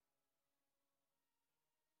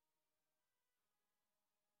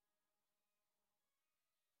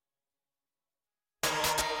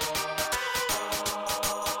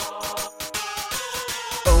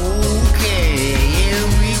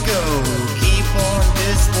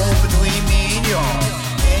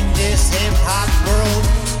hip hop world.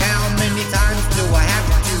 How many times do I have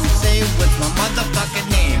to say what's my motherfucking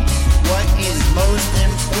name? What is most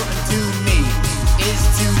important to me is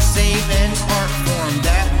to save an art form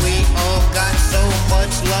that we all got so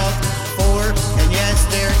much love for. And yes,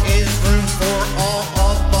 there is room for all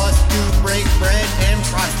of us to break bread and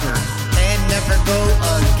prosper and never go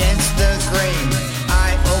against the grain.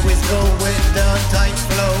 I always go with the tight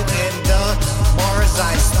flow and the bars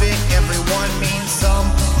I spit. Everyone means some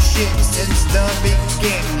shit since the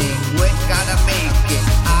beginning. We gotta make it.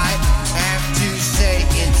 I have to say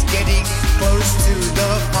it's getting close to the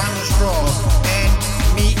final straw. And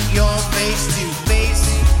meet your face to face,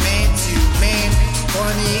 man to man.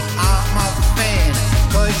 Funny, I'm a fan,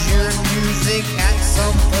 'cause your music at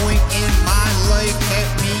some point in my life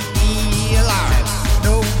kept me alive.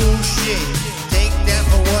 No bullshit, take that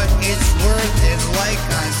for what it's worth. And like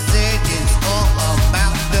I said, it's all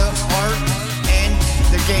about the art and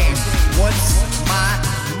the game. What's my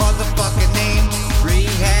motherfucking name?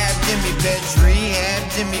 Rehab Jimmy bitch, Rehab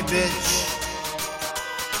Jimmy bitch.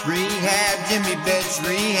 Rehab Jimmy bitch,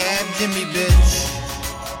 Rehab Jimmy bitch.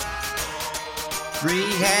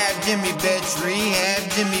 Rehab Jimmy bitch, Rehab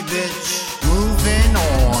Jimmy bitch. Moving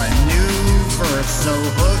on, new verse, so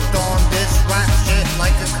hooked on this rap shit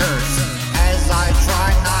like a curse. As I try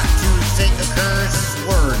not to say a curse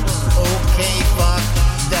word. Okay, fuck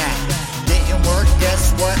that. Didn't work,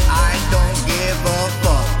 guess what? I don't give a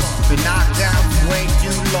fuck. Been knocked down way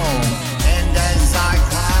too long. And as I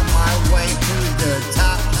climb my way to the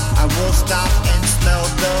top, I will stop and smell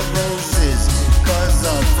the roses, 'cause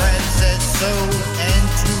a friend said so. And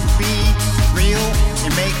to be real,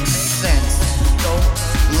 it makes sense. Don't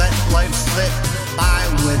let life slip by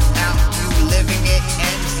without you living it.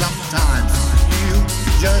 And sometimes you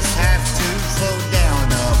just have to slow down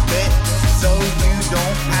a bit, so you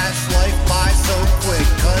don't pass life by so quick,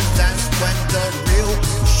 'cause that's when the real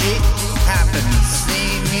shit happens.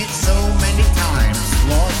 Seen it so many times,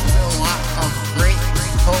 lost a lot of great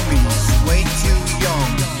homies way too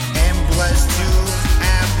young, and blessed to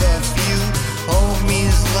have a few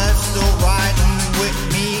homies left still riding with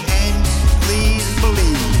me. And please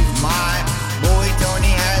believe my boy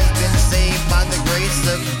Tony has been saved by the grace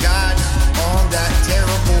of God on that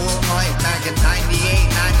terrible night back in 98,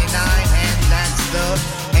 99, and that's the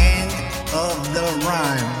end of the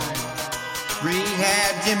rhyme.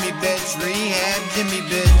 Rehab Jimmy bitch, Rehab Jimmy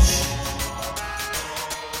bitch.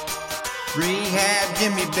 Rehab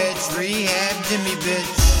Jimmy bitch, Rehab Jimmy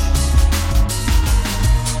bitch.